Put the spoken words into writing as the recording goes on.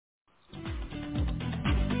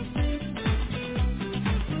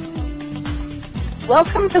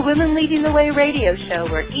Welcome to Women Leading the Way radio show,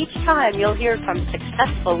 where each time you'll hear from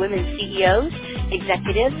successful women CEOs,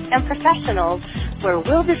 executives, and professionals, where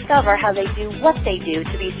we'll discover how they do what they do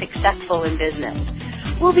to be successful in business.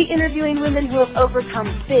 We'll be interviewing women who have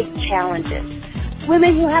overcome big challenges,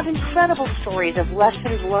 women who have incredible stories of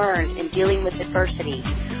lessons learned in dealing with adversity.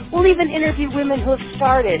 We'll even interview women who have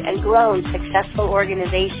started and grown successful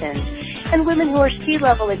organizations, and women who are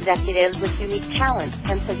C-level executives with unique talents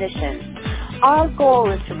and positions. Our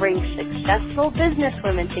goal is to bring successful business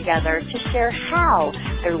women together to share how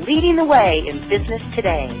they're leading the way in business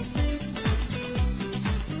today.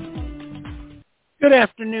 Good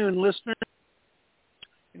afternoon, listeners.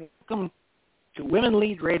 Welcome to Women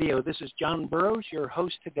Lead Radio. This is John Burroughs, your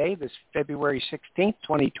host today, this February 16th,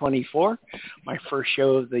 2024, my first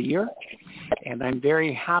show of the year. And I'm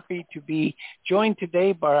very happy to be joined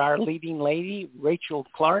today by our leading lady, Rachel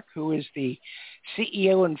Clark, who is the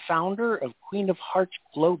CEO and founder of Queen of Hearts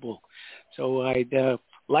Global. So I'd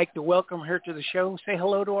like to welcome her to the show. Say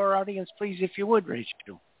hello to our audience, please, if you would,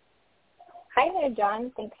 Rachel. Hi there,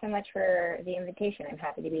 John. Thanks so much for the invitation. I'm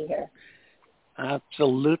happy to be here.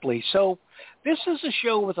 Absolutely. So this is a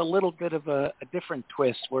show with a little bit of a different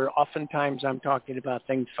twist, where oftentimes I'm talking about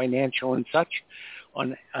things financial and such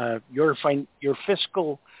on your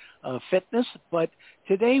fiscal fitness, but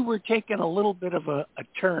today we're taking a little bit of a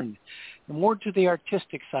turn, more to the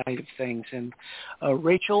artistic side of things. And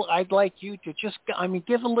Rachel, I'd like you to just,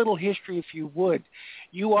 give a little history if you would.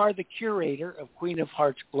 You are the curator of Queen of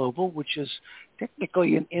Hearts Global, which is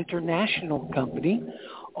technically an international company,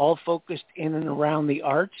 all focused in and around the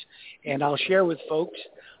arts. And I'll share with folks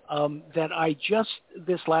that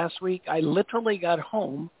this last week, I literally got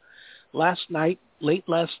home late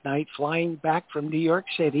last night, flying back from New York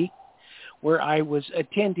City, where I was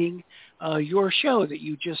attending your show that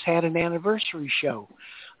you just had an anniversary show.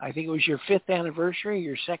 I think it was your 5th anniversary,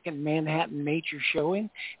 your second Manhattan major showing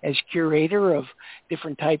as curator of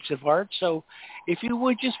different types of art. So if you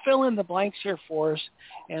would just fill in the blanks here for us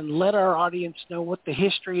and let our audience know what the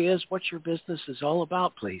history is, what your business is all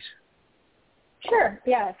about, please. Sure.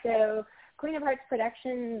 Yeah. So Queen of Hearts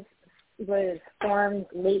Productions was formed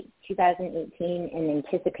late 2018 in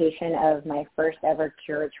anticipation of my first ever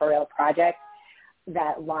curatorial project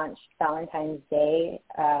that launched Valentine's Day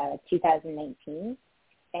 2019.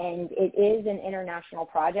 And it is an international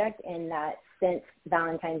project in that since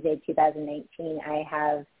Valentine's Day 2018, I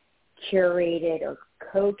have curated or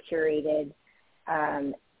co-curated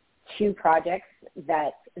 2 projects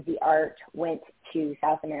that the art went to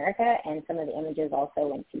South America and some of the images also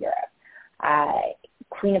went to Europe.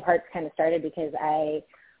 Queen of Hearts kind of started because I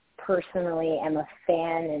personally am a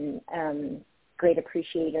fan and great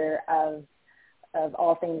appreciator of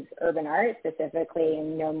all things urban art, specifically,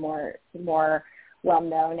 and more well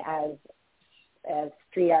known as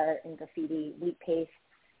street art and graffiti, wheat paste,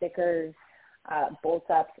 stickers,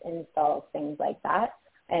 bolt-ups, installs, things like that.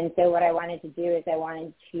 And so what I wanted to do is I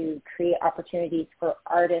wanted to create opportunities for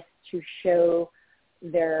artists to show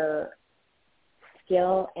their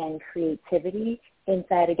skill and creativity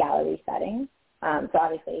inside a gallery setting. So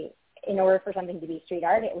obviously, in order for something to be street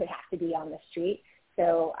art, it would have to be on the street.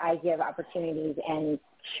 So I give opportunities and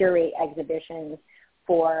curate exhibitions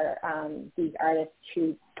for these artists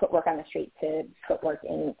to put work on the street, to put work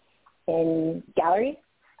in galleries.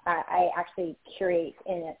 I actually curate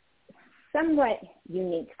in a somewhat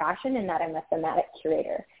unique fashion in that I'm a thematic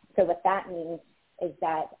curator. So what that means is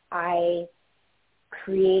that I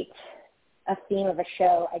create a theme of a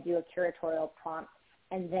show, I do a curatorial prompt,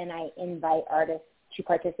 and then I invite artists to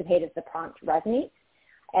participate as the prompt resonates.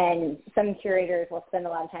 And some curators will spend a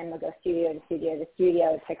lot of time, they'll go studio to studio to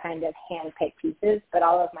studio to kind of handpick pieces, but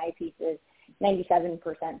all of my pieces, 97%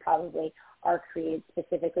 probably, are created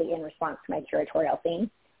specifically in response to my curatorial theme,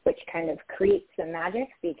 which kind of creates some magic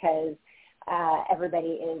because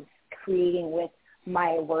everybody is creating with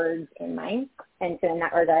my words in mind. And so in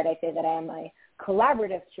that regard, I say that I am a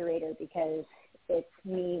collaborative curator because it's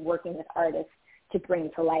me working with artists to bring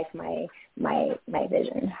to life my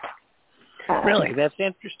vision. Really, that's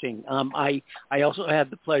interesting. I also had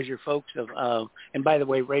the pleasure, folks, of, and by the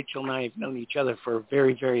way, Rachel and I have known each other for a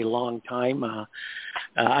very, very long time.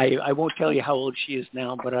 I won't tell you how old she is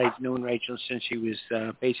now, but I've known Rachel since she was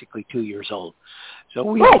basically 2 years old. So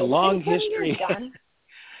we have a long history.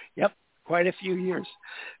 Yep, quite a few years.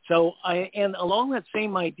 So and along that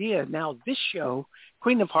same idea, now this show,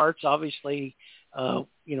 Queen of Hearts, obviously,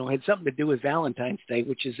 had something to do with Valentine's Day,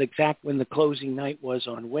 which is exact when the closing night was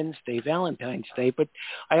on Wednesday, Valentine's Day. But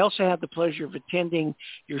I also had the pleasure of attending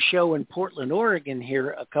your show in Portland, Oregon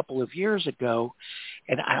here a couple of years ago.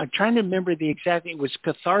 And I'm trying to remember the exact, it was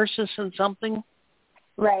Catharsis and something?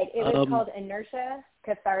 Right. It was called Inertia,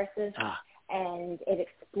 Catharsis, and it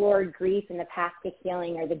explored grief and the path to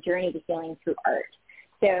healing or the journey to healing through art.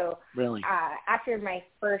 So really, after my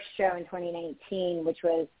first show in 2019, which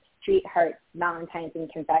was Street Hearts, Valentines,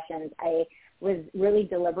 and Confessions, I was really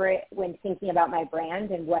deliberate when thinking about my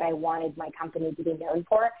brand and what I wanted my company to be known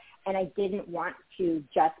for. And I didn't want to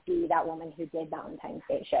just be that woman who did Valentine's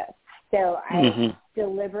Day shows. So I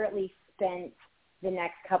deliberately spent the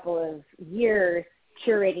next couple of years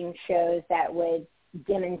curating shows that would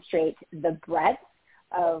demonstrate the breadth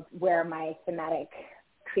of where my thematic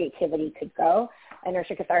creativity could go.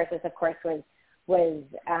 Inertia Catharsis, of course, was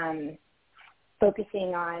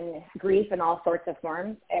focusing on grief in all sorts of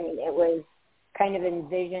forms. I mean, it was kind of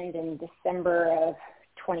envisioned in December of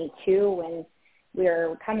 22 when we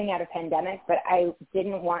were coming out of pandemic, but I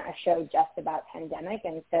didn't want a show just about pandemic,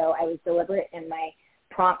 and so I was deliberate in my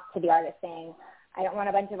prompt to the artist saying, I don't want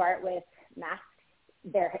a bunch of art with masks.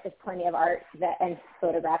 There is plenty of art and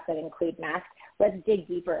photographs that include masks. Let's dig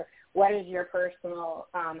deeper. What is your personal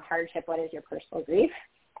hardship? What is your personal grief?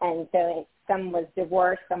 And so some was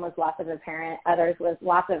divorce, some was loss of a parent, others was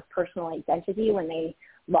loss of personal identity when they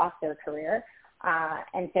lost their career.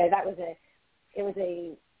 And so it was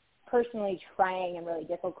a personally trying and really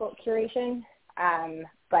difficult curation,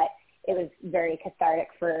 but it was very cathartic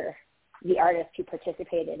for the artists who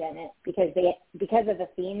participated in it because of the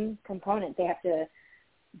theme component, they have to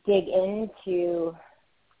dig into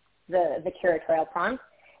the curatorial prompt.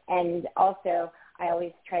 And also, I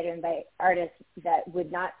always try to invite artists that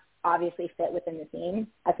would not obviously fit within the theme.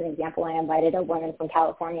 As an example, I invited a woman from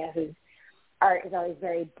California whose art is always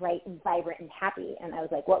very bright and vibrant and happy. And I was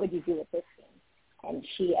like, what would you do with this theme? And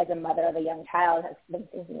she, as a mother of a young child, has been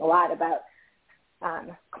thinking a lot about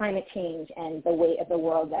climate change and the weight of the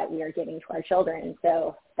world that we are giving to our children. And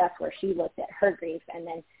so that's where she looked at her grief and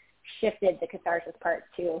then shifted the catharsis part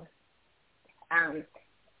to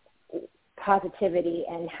positivity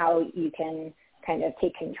and how you can kind of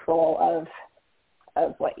take control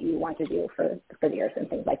of what you want to do for the earth and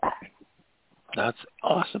things like that. That's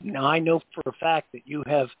awesome. Now, I know for a fact that you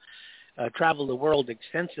have traveled the world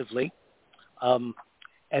extensively.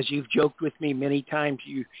 As you've joked with me many times,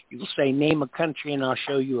 you'll say, name a country, and I'll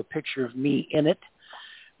show you a picture of me in it.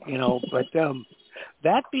 But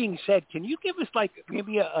that being said, can you give us like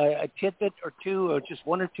maybe a tidbit or two, or just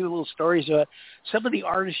one or two little stories of some of the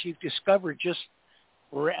artists you've discovered just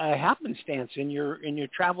happenstance in your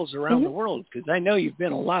travels around the world? Because I know you've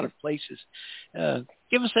been a lot of places.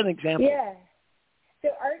 Give us an example. Yeah. So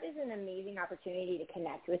art is an amazing opportunity to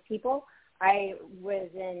connect with people. I was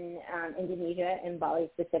in Indonesia, in Bali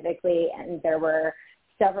specifically, and there were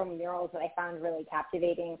several murals that I found really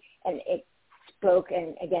captivating, and it spoke,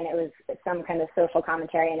 and again, it was some kind of social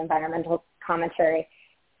commentary and environmental commentary,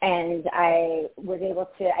 and I was able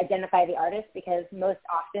to identify the artist because most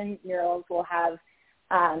often murals will have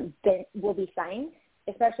will be signed,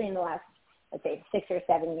 especially in the last, let's say, 6 or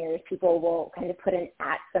 7 years. People will kind of put an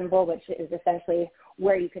 @ symbol, which is essentially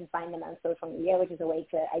where you can find them on social media, which is a way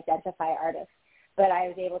to identify artists. But I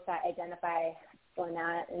was able to identify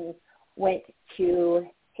Sonat and went to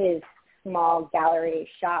his small gallery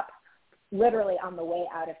shop literally on the way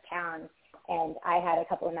out of town. And I had a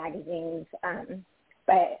couple of magazines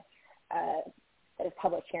that is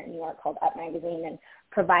published here in New York called Up Magazine, and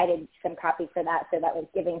provided some copies for that. So that was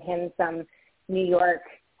giving him some New York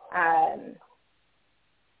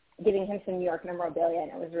memorabilia,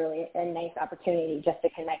 and it was really a nice opportunity just to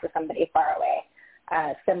connect with somebody far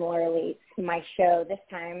away. Similarly, my show this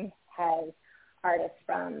time has artists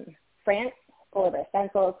from France, Oliver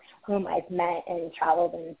Stencils, whom I've met and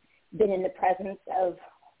traveled and been in the presence of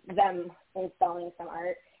them installing some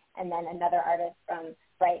art, and then another artist from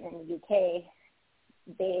Brighton in the UK.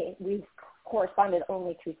 We've corresponded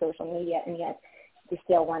only through social media, and yet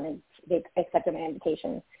they accepted my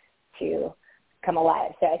invitation to come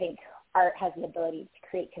alive. So I think art has the ability to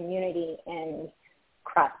create community and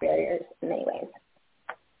cross barriers in many ways.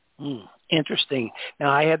 Interesting.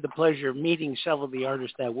 Now, I had the pleasure of meeting several of the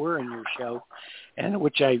artists that were in your show, and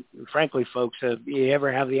which frankly, folks, if you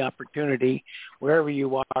ever have the opportunity, wherever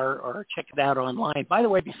you are, or check it out online. By the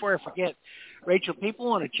way, before I forget, Rachel, people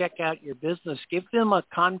want to check out your business. Give them a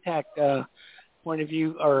contact point of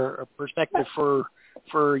view or a perspective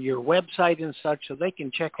for your website and such, so they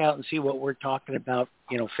can check out and see what we're talking about,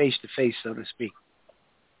 face to face, so to speak.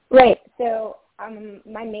 Right. So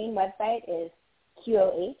my main website is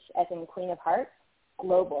QOH, as in Queen of Hearts,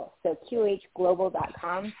 Global. So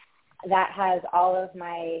QOHglobal.com. That has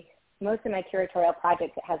most of my curatorial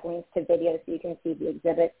projects. It has links to videos so you can see the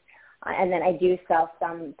exhibits. And then I do sell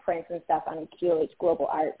some prints and stuff on QOH Global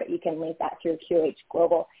Art, but you can link that through QOH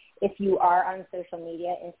Global. If you are on social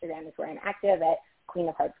media, Instagram is where I'm active at Queen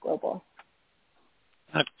of Hearts Global.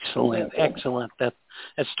 Excellent.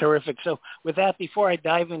 That's terrific. So with that, before I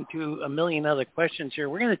dive into a million other questions here,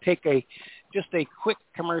 we're going to take just a quick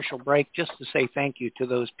commercial break just to say thank you to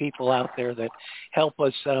those people out there that help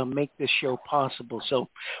us make this show possible. So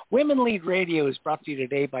Women Lead Radio is brought to you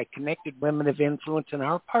today by Connected Women of Influence and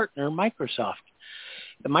our partner, Microsoft.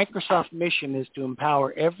 The Microsoft mission is to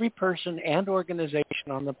empower every person and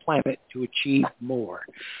organization on the planet to achieve more.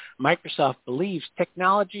 Microsoft believes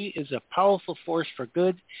technology is a powerful force for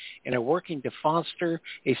good and are working to foster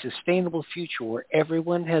a sustainable future where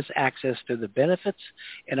everyone has access to the benefits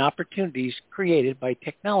and opportunities created by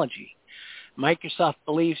technology. Microsoft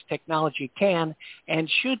believes technology can and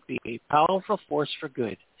should be a powerful force for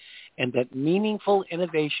good, and that meaningful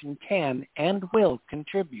innovation can and will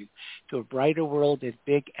contribute to a brighter world in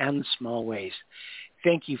big and small ways.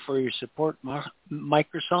 Thank you for your support,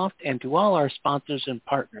 Microsoft, and to all our sponsors and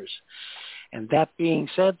partners. And that being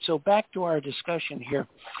said, so back to our discussion here.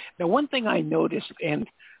 Now, one thing I noticed, and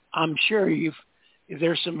I'm sure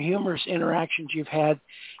there's some humorous interactions you've had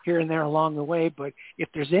here and there along the way, but if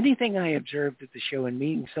there's anything I observed at the show and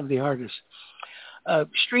meeting some of the artists,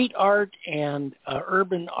 street art and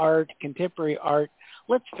urban art, contemporary art,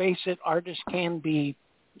 let's face it, artists can be,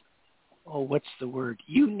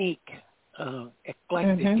 unique,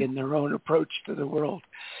 eclectic in their own approach to the world.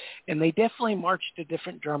 And they definitely march to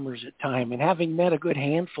different drummers at time. And having met a good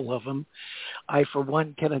handful of them, I, for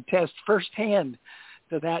one, can attest firsthand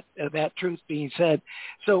to that truth being said.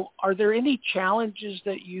 So are there any challenges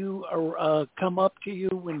that you come up to you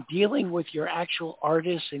when dealing with your actual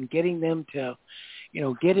artists and getting them to,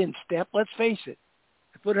 get in step? Let's face it,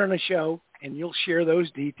 to put on a show, and you'll share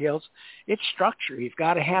those details, it's structure. You've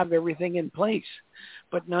got to have everything in place,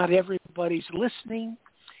 but not everybody's listening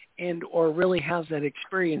and or really has that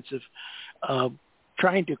experience of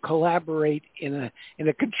trying to collaborate in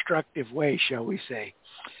a constructive way, shall we say.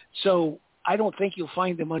 So I don't think you'll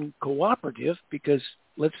find them uncooperative because,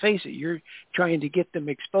 let's face it, you're trying to get them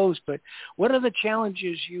exposed. But what are the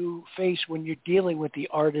challenges you face when you're dealing with the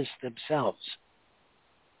artists themselves?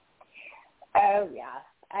 Oh, yeah.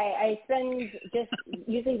 I spend just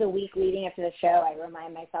usually the week leading up to the show, I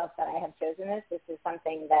remind myself that I have chosen this. This is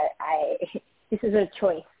something that this is a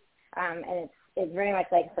choice. And it's very much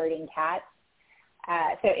like herding cats.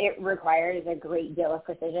 So it requires a great deal of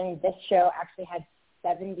precision. This show actually had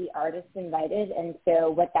 70 artists invited, and so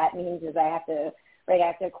what that means is I have to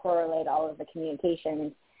correlate all of the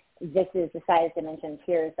communications. This is the size dimensions.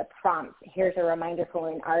 Here's the prompts. Here's a reminder for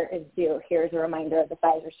when art is due. Here's a reminder of the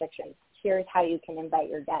size restrictions. Here's how you can invite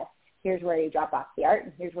your guests. Here's where you drop off the art,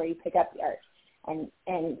 and here's where you pick up the art,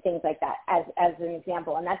 and things like that as an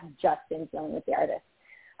example. And that's just in dealing with the artist.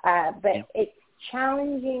 But it's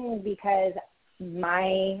challenging because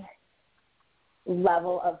my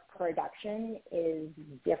level of production is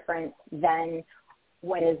different than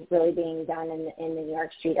what is really being done in the New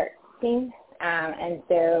York street art scene. And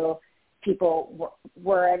so people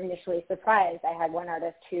were initially surprised. I had one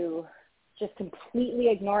artist who just completely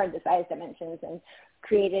ignored the size dimensions and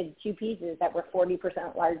created two pieces that were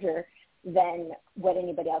 40% larger than what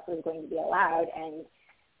anybody else was going to be allowed, and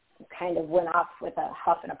kind of went off with a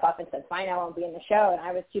huff and a puff and said, fine, I won't be in the show. And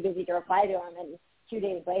I was too busy to reply to him. And 2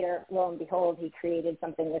 days later, lo and behold, he created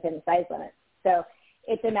something within the size limit. So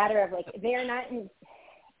it's a matter of, like, they are not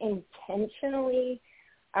intentionally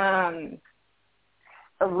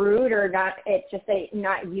rude or not. It's just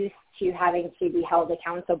not used to having to be held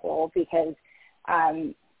accountable because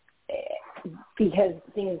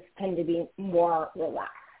things tend to be more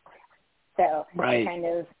relaxed. So right.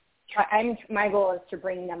 My goal is to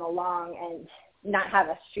bring them along and not have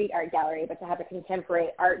a street art gallery, but to have a contemporary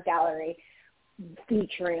art gallery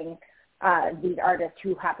featuring these artists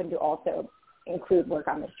who happen to also include work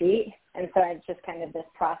on the street. And so it's just kind of this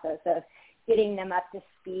process of getting them up to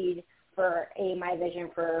speed for A, my vision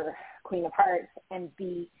for Queen of Hearts, and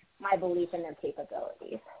B, my belief in their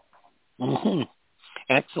capabilities. Mm-hmm.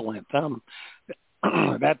 Excellent.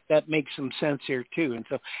 That makes some sense here too.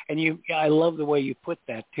 And I love the way you put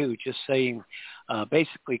that too, just saying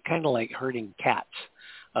basically kind of like herding cats.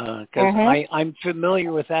 Because I'm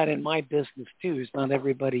familiar with that in my business too. It's not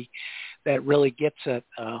everybody that really gets it.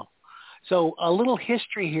 So a little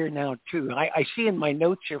history here now too. I see in my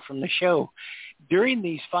notes here from the show, during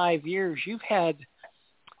these 5 years, you've had,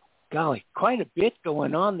 golly, quite a bit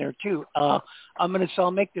going on there too.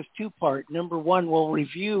 I'll make this two-part. Number one, we'll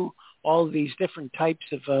review all of these different types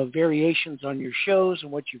of variations on your shows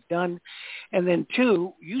and what you've done. And then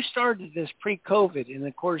 2, you started this pre-COVID, and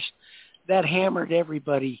of course that hammered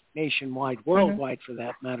everybody nationwide, worldwide for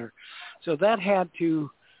that matter. So that had to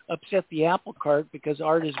upset the apple cart, because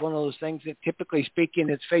art is one of those things that, typically speaking,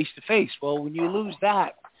 it's face-to-face. Well, when you lose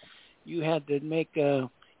that, you had to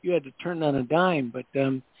turn on a dime. But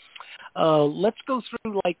let's go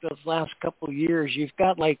through like those last couple of years. You've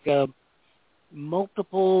got like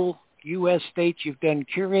multiple U.S. states. You've done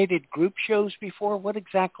curated group shows before. What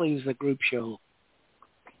exactly is a group show?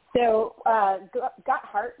 So Got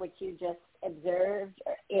Heart, which you just observed,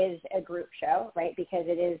 is a group show, right? Because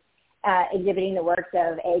it is exhibiting the works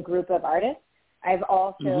of a group of artists. I've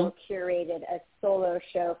also curated a solo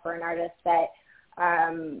show for an artist that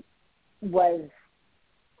was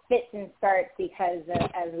fits and starts because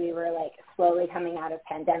as we were like slowly coming out of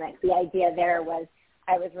pandemic. The idea there was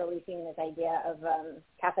I was releasing this idea of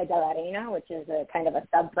Cafe de la Reina, which is a kind of a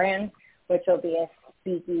sub-brand, which will be a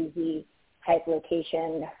speakeasy type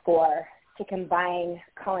location to combine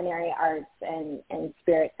culinary arts and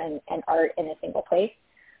spirits and art in a single place.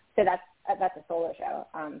 So that's a solo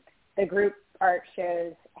show. The group art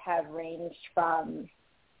shows have ranged from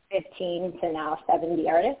 15 to now 70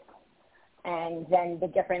 artists. And then the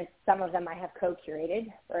difference, some of them I have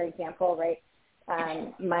co-curated. For example, right,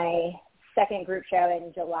 my second group show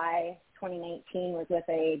in July 2019 was with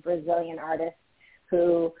a Brazilian artist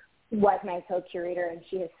who was my co-curator, and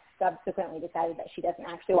she has subsequently decided that she doesn't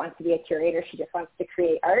actually want to be a curator. She just wants to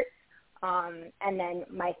create art. And then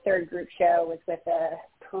my third group show was with a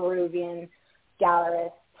Peruvian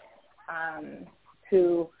gallerist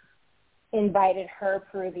who invited her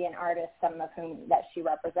Peruvian artists, some of whom that she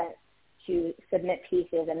represents, to submit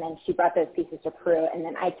pieces, and then she brought those pieces to Peru, and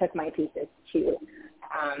then I took my pieces to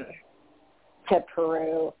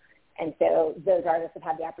Peru. And so those artists have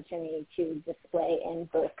had the opportunity to display in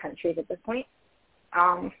both countries at this point.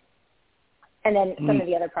 And then some of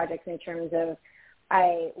the other projects in terms of,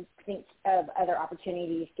 I think of other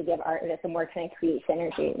opportunities to give artists and where can I create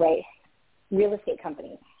synergy, right? Real estate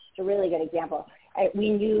companies, it's a really good example.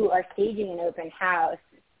 We knew our staging an open house.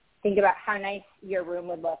 Think about how nice your room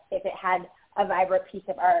would look if it had a vibrant piece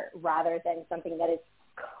of art rather than something that is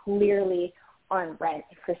clearly on rent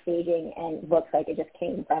for staging and looks like it just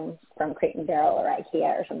came from Crate and Barrel or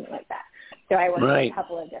IKEA or something like that. So I worked with a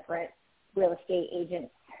couple of different real estate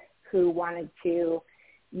agents who wanted to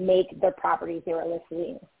make the properties they were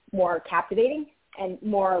listing more captivating and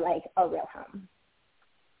more like a real home.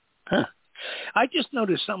 Huh. I just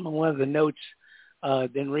noticed something on one of the notes,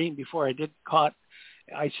 then reading before I did caught.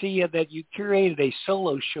 I see that you curated a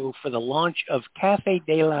solo show for the launch of Cafe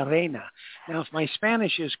de la Reina. Now, if my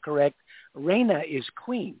Spanish is correct, Reina is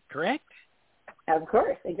queen, correct? Of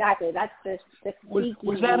course, exactly. That's the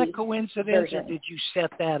was that a coincidence, version. Or did you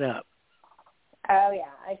set that up? Oh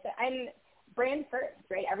yeah, I'm brand first,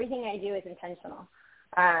 right? Everything I do is intentional.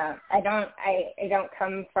 I don't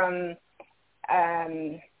come from.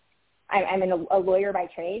 I'm a lawyer by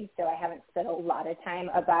trade, so I haven't spent a lot of time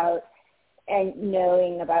about and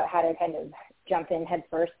knowing about how to kind of jump in head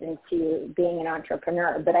first into being an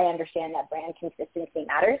entrepreneur. But I understand that brand consistency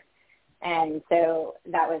matters. And so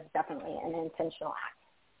that was definitely an intentional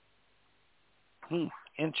act.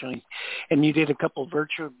 Interesting. And you did a couple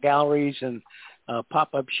virtual galleries and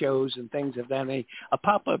pop-up shows and things of that nature. A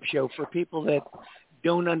pop-up show, for people that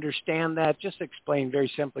don't understand that, just explain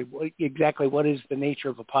very simply exactly what is the nature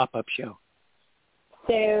of a pop-up show.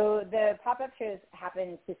 So the pop-up shows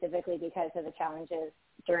happened specifically because of the challenges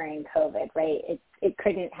during COVID, right? It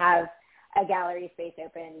couldn't have a gallery space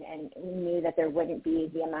open, and we knew that there wouldn't be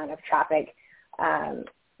the amount of traffic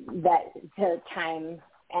that the time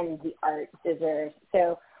and the art deserves.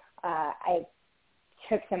 So I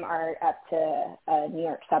took some art up to a New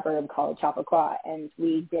York suburb called Chappaqua, and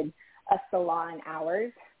we did a salon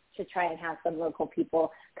hours to try and have some local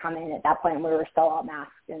people come in. At that point, we were still all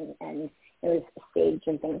masked and it was staged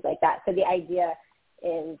and things like that. So the idea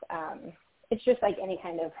is it's just like any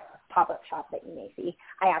kind of pop-up shop that you may see.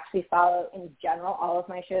 I actually follow, in general, all of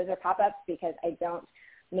my shows are pop-ups because I don't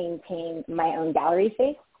maintain my own gallery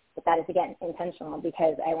space. But that is, again, intentional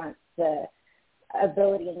because I want the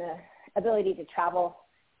ability to travel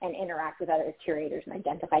and interact with other curators and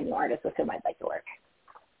identify new artists with whom I'd like to work.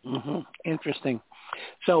 Mm-hmm. Interesting.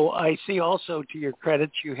 So I see also, to your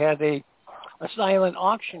credits, you had a silent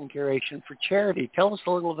auction curation for charity. Tell us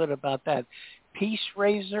a little bit about that. Peace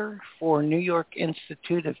Raiser for New York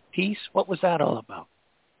Institute of Peace. What was that all about?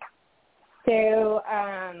 So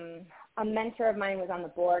a mentor of mine was on the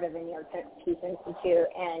board of the New York Peace Institute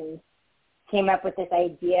and came up with this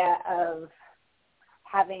idea of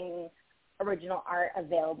having original art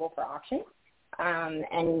available for auction.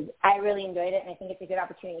 And I really enjoyed it, and I think it's a good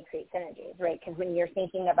opportunity to create synergies, right? Because when you're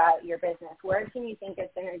thinking about your business, where can you think of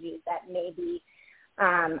synergies that may be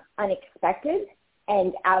unexpected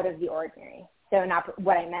and out of the ordinary? So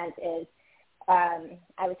what I meant is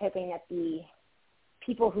I was hoping that the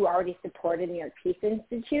people who already supported New York Peace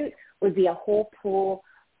Institute would be a whole pool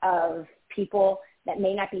of people that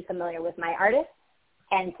may not be familiar with my artists,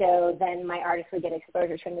 and so then my artists would get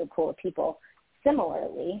exposure to a new pool of people.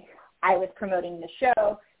 Similarly, I was promoting the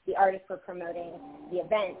show, the artists were promoting the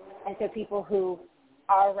event, and so people who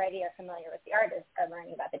already are familiar with the artists are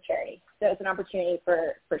learning about the charity. So it's an opportunity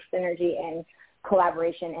for synergy and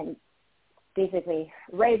collaboration and basically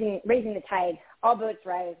raising the tide. All boats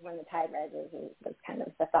rise when the tide rises is kind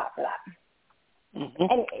of the thought for that. Mm-hmm.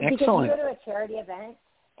 And Excellent. Because you go to a charity event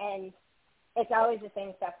and it's always the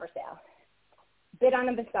same stuff for sale. Bid on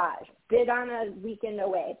a massage, bid on a weekend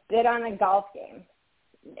away, bid on a golf game.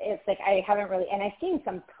 It's like I haven't really, and I've seen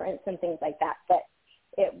some prints and things like that, but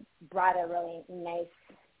it brought a really nice,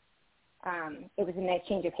 it was a nice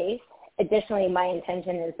change of pace. Additionally, my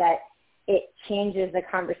intention is that it changes the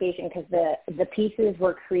conversation because the pieces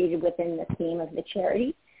were created within the theme of the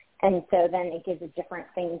charity, and so then it gives a different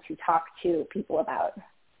thing to talk to people about.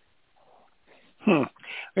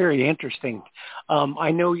 Very interesting.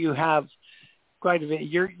 I know you have quite a bit.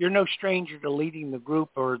 You're no stranger to leading the group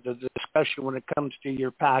or the discussion when it comes to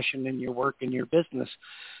your passion and your work and your business.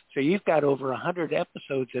 So you've got over 100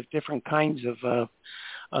 episodes of different kinds of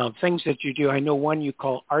things that you do. I know one you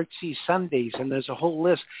call Artsy Sundays, and there's a whole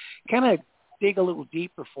list. Kind of dig a little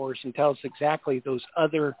deeper for us and tell us exactly those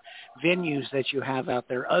other venues that you have out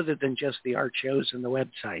there other than just the art shows and the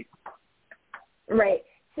website. Right.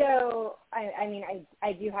 So,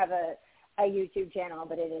 I do have a YouTube channel,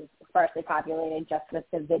 but it is sparsely populated just with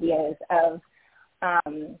the videos of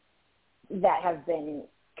that have been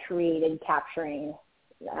created capturing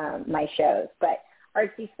my shows. But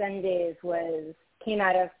Artsy Sundays came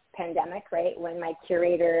out of pandemic, right, when my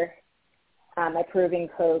curator, my proving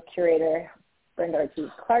co-curator, Brenda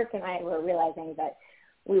Ortiz-Clark, and I were realizing that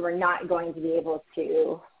we were not going to be able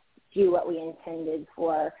to do what we intended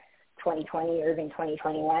for 2020 or even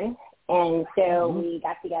 2021. And so we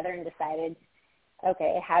got together and decided,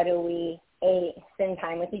 okay, how do we, spend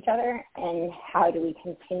time with each other, and how do we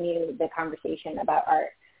continue the conversation about art?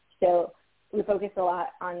 So we focused a lot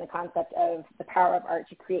on the concept of the power of art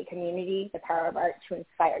to create community, the power of art to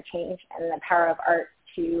inspire change, and the power of art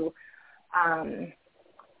to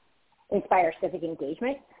inspire civic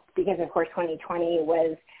engagement. Because, of course, 2020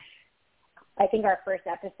 was, I think our first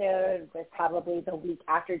episode was probably the week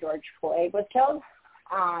after George Floyd was killed.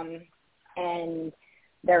 And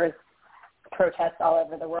there was protests all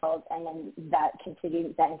over the world, and then that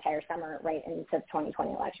continued that entire summer right into the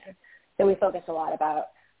 2020 election. So we focused a lot about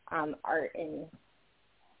art in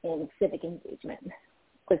civic engagement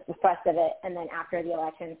was the thrust of it. And then after the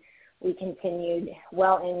election, we continued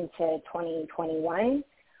well into 2021,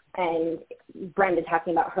 and Brenda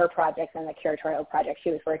talking about her projects and the curatorial projects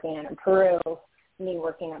she was working on in Peru, me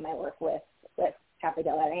working on my work with Cafe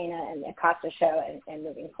de la Reina and the Acosta show, and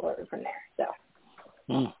moving forward from there. So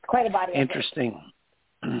quite a body of interesting.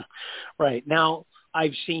 Right. Now,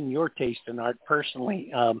 I've seen your taste in art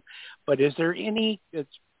personally, but is there any,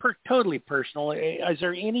 it's totally personal, is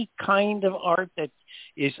there any kind of art that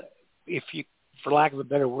is, if you, for lack of a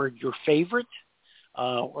better word, your favorite,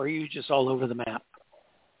 or are you just all over the map?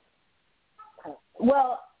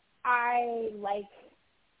 Well, I like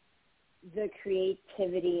the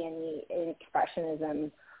creativity and the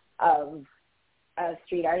expressionism of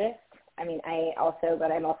street artists. I mean, I'm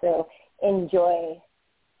also enjoy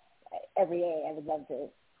every day. I would love to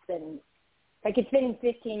spend, if I could spend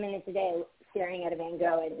 15 minutes a day staring at a Van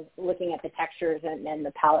Gogh and looking at the textures and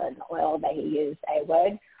the palette and the oil that he used, I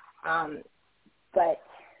would. But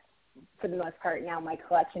for the most part now, my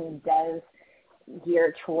collection does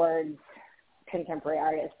gear towards contemporary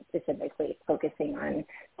artists, specifically focusing on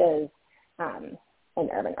those in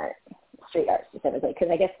urban art, street art specifically, because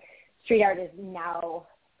I guess street art is now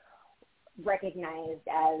recognized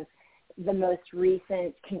as the most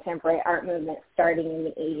recent contemporary art movement starting in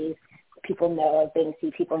the 80s. People know of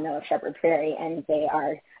Banksy, people know of Shepard Fairey, and they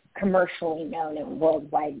are commercially known and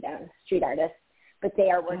worldwide known street artists, but they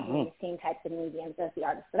are working in the same types of mediums as the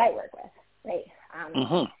artists that I work with, right?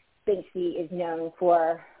 Banksy is known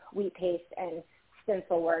for wheat paste and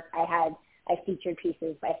stencil work. I featured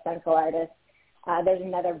pieces by stencil artists. There's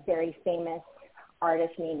another very famous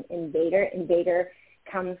artist named Invader. Invader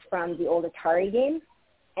comes from the old Atari game,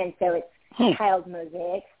 and so it's tiled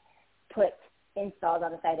mosaics installed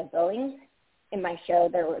on the side of buildings, in my show,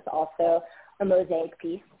 there was also a mosaic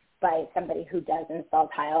piece by somebody who does install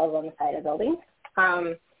tiles on the side of buildings.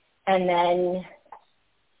 And then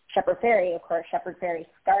Shepard Fairey, of course, Shepard Fairey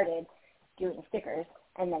started doing stickers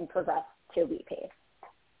and then progressed to wheat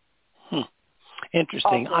paste.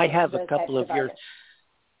 Interesting. Also, I have a couple of your, artists.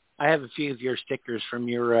 I have a few of your stickers from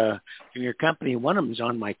your company. One of them is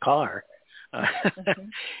on my car.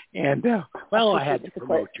 And, well, I had to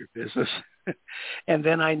promote your business. And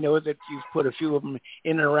then I know that you've put a few of them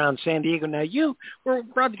in and around San Diego. Now, you were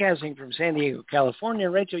broadcasting from San Diego, California.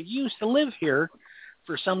 Rachel, you used to live here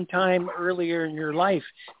for some time earlier in your life.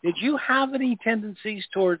 Did you have any tendencies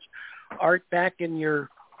towards art back in your,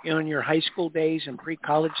 in your high school days and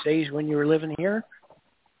pre-college days when you were living here?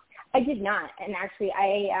 I did not. And actually,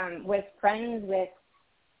 I was friends with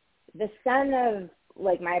the son of,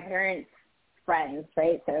 like, my parents' friends,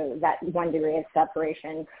 right? So that one degree of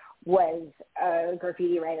separation was a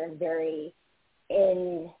graffiti writer, very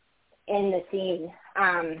in the scene.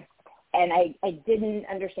 And I didn't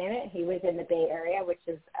understand it. He was in the Bay Area, which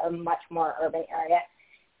is a much more urban area.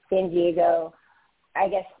 San Diego, I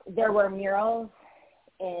guess there were murals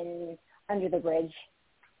in Under the Bridge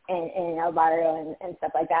and in El Barrio and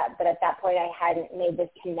stuff like that. But at that point, I hadn't made this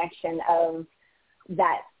connection of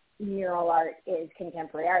that mural art is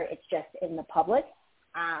contemporary art. It's just in the public.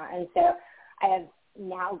 And so I have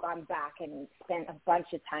now gone back and spent a bunch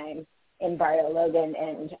of time in Barrio Logan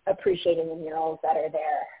and appreciating the murals that are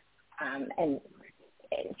there. And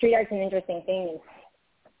street art's an interesting thing.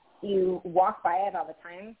 You walk by it all the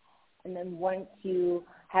time, and then once you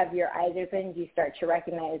have your eyes opened, you start to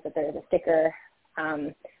recognize that there's a sticker,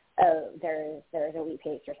 there's a wheat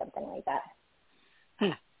paste or something like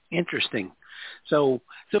that. Interesting. So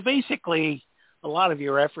basically, a lot of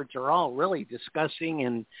your efforts are all really discussing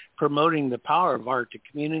and promoting the power of art to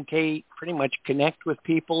communicate, pretty much connect with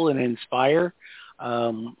people and inspire.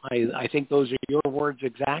 I think those are your words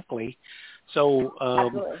exactly. So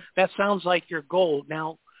that sounds like your goal.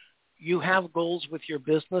 Now, you have goals with your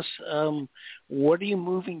business. What are you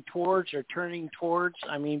moving towards or turning towards?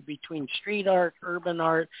 I mean, between street art, urban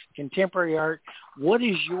art, contemporary art, what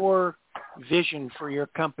is your vision for your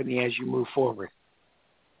company as you move forward?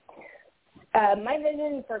 My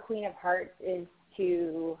vision for Queen of Hearts is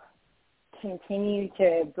to continue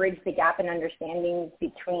to bridge the gap in understanding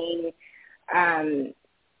between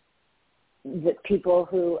the people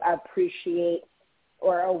who appreciate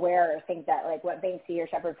or aware or think that, like, what Banksy or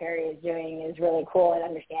Shepard Fairey is doing is really cool, and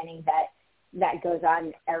understanding that that goes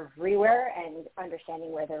on everywhere and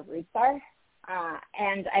understanding where their roots are.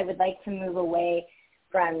 And I would like to move away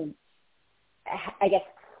from, I guess,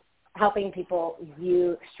 helping people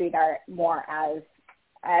view street art more as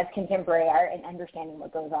contemporary art and understanding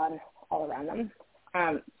what goes on all around them.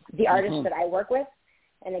 The artists that I work with,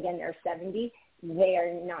 and again, there are 70, they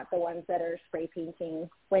are not the ones that are spray painting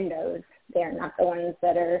windows. They are not the ones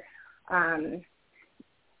that are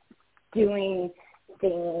doing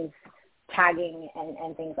things, tagging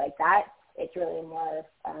and things like that. It's really more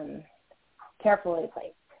carefully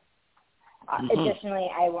placed. Additionally,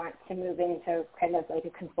 I want to move into kind of like a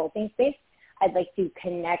consulting space. I'd like to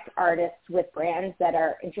connect artists with brands that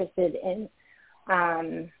are interested in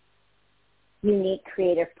unique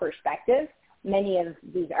creative perspectives. Many of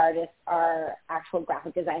these artists are actual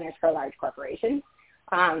graphic designers for large corporations.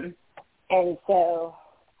 And so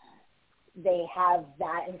they have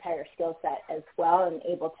that entire skill set as well and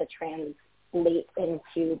able to translate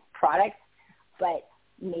into products, but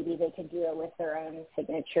maybe they could do it with their own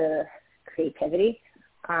signature creativity.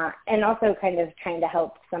 And also kind of trying to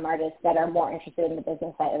help some artists that are more interested in the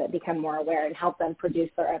business side of it become more aware and help them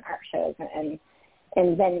produce their own art shows,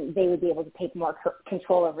 and then they would be able to take more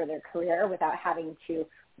control over their career without having to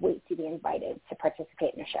wait to be invited to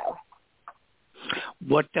participate in a show.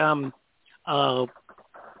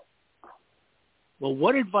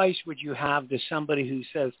 What advice would you have to somebody who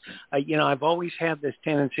says, I've always had this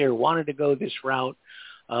tendency or wanted to go this route,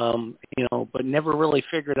 but never really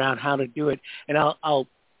figured out how to do it? And I'll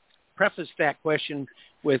preface that question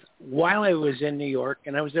with, while I was in New York,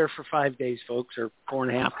 and I was there for 5 days, folks, or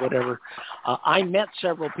 4.5, whatever, I met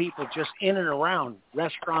several people just in and around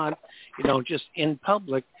restaurant, just in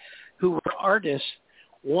public, who were artists.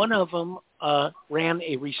 One of them ran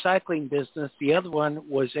a recycling business. The other one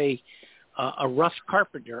was a rough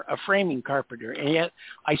carpenter, a framing carpenter. And yet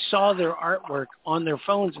I saw their artwork on their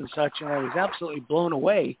phones and such, and I was absolutely blown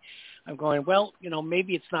away. I'm going, well,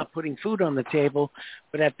 maybe it's not putting food on the table,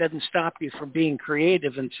 but that doesn't stop you from being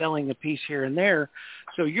creative and selling a piece here and there.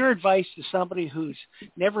 So your advice to somebody who's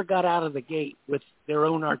never got out of the gate with their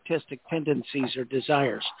own artistic tendencies or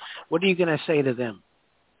desires, what are you going to say to them?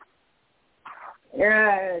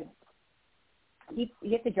 you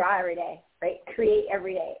have to draw every day, right? Create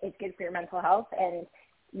every day. It's good for your mental health, and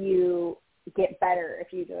you get better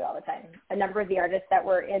if you do it all the time. A number of the artists that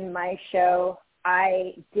were in my show,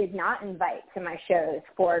 I did not invite to my shows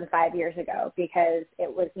 4 and 5 years ago because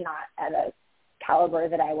it was not at a caliber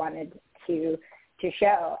that I wanted to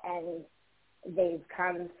show. And they've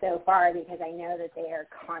come so far because I know that they are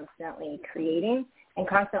constantly creating and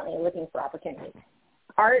constantly looking for opportunities.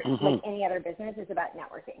 Art, like any other business, is about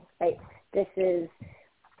networking, right? This is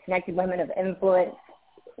Connected Women of Influence.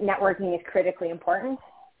 Networking is critically important.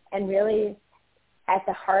 And really, at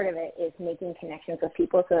the heart of it is making connections with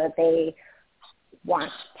people so that they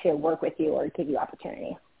want to work with you or give you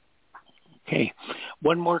opportunity. Okay.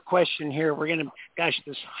 One more question here. We're going to,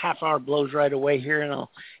 this half hour blows right away here, and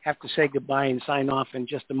I'll have to say goodbye and sign off in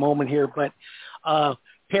just a moment here. But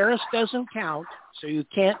Paris doesn't count, so you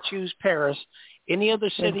can't choose Paris. Any other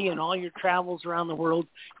city in all your travels around the world,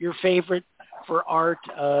 your favorite for art,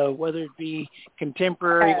 whether it be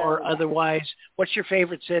contemporary or otherwise? What's your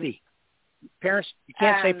favorite city? Paris? You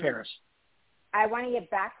can't say Paris. I want to get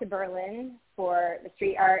back to Berlin for the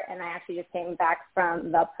street art, and I actually just came back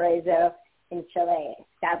from Valparaiso in Chile.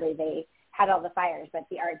 Sadly, they had all the fires, but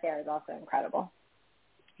the art there is also incredible.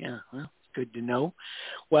 Yeah, well, good to know.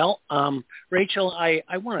 Well, Rachel, I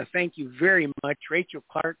want to thank you very much. Rachel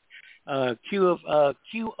Clark,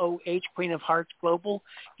 QOH, Queen of Hearts Global.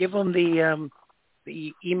 Give them the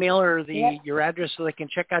email or your address so they can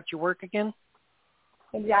check out your work again.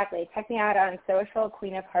 Exactly. Check me out on social,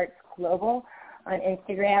 Queen of Hearts Global on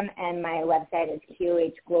Instagram, and my website is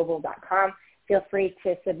qohglobal.com. Feel free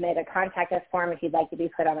to submit a contact us form if you'd like to be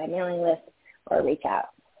put on my mailing list or reach out.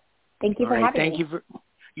 Thank you for having me.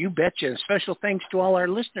 You betcha. Special thanks to all our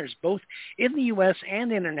listeners, both in the U.S.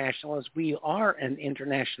 and international, as we are an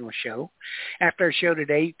international show. After our show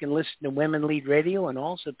today, you can listen to Women Lead Radio and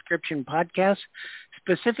all subscription podcasts,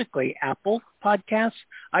 specifically Apple Podcasts,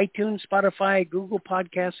 iTunes, Spotify, Google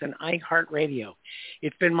Podcasts, and iHeartRadio.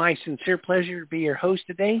 It's been my sincere pleasure to be your host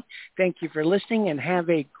today. Thank you for listening, and have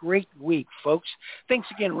a great week, folks. Thanks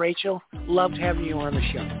again, Rachel. Loved having you on the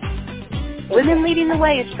show. Women Leading the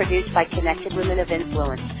Way is produced by Connected Women of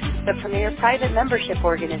Influence, the premier private membership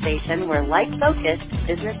organization where like-focused,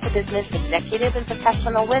 business-to-business executive and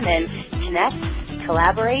professional women connect,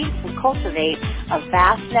 collaborate, and cultivate a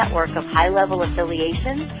vast network of high-level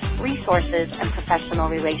affiliations, resources, and professional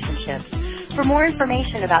relationships. For more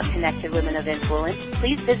information about Connected Women of Influence,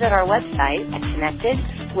 please visit our website at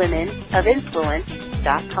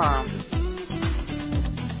connectedwomenofinfluence.com.